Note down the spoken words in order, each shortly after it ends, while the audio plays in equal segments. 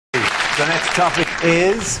The next topic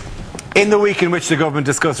is, in the week in which the government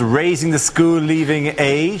discussed raising the school leaving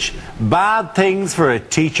age, bad things for a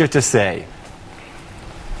teacher to say.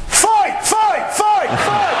 Fight! Fight! Fight!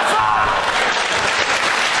 Fight!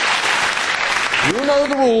 Fight! You know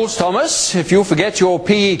the rules, Thomas. If you forget your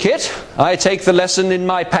PE kit, I take the lesson in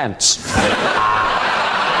my pants.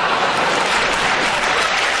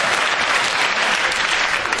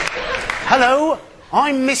 Hello,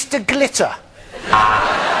 I'm Mr. Glitter.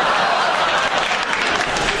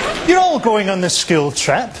 You're all going on this school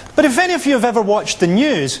trip, but if any of you have ever watched the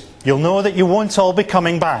news, you'll know that you won't all be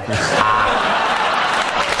coming back.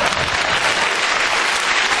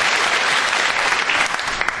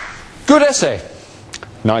 Good essay.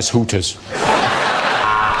 Nice hooters.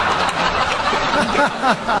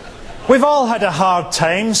 We've all had a hard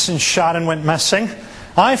time since Sharon went missing.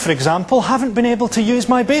 I, for example, haven't been able to use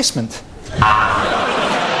my basement.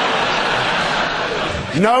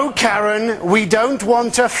 No, Karen, we don't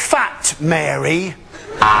want a fat Mary.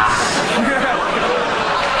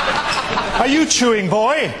 Are you chewing,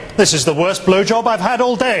 boy? This is the worst blowjob I've had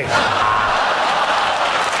all day.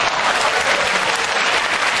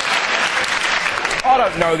 I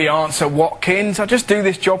don't know the answer, Watkins. I just do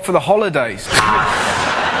this job for the holidays.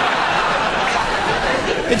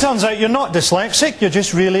 It turns out you're not dyslexic, you're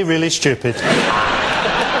just really, really stupid.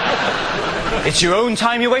 It's your own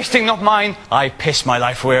time you're wasting, not mine. I pissed my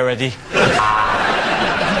life away already.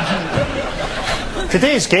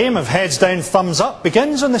 Today's game of heads down, thumbs up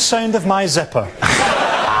begins on the sound of my zipper.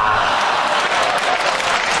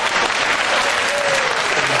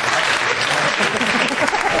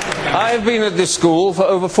 I've been at this school for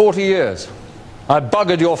over 40 years. I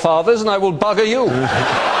buggered your fathers and I will bugger you.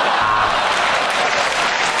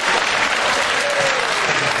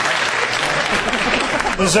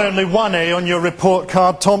 There's only one A on your report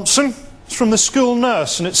card, Thompson. It's from the school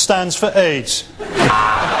nurse and it stands for AIDS.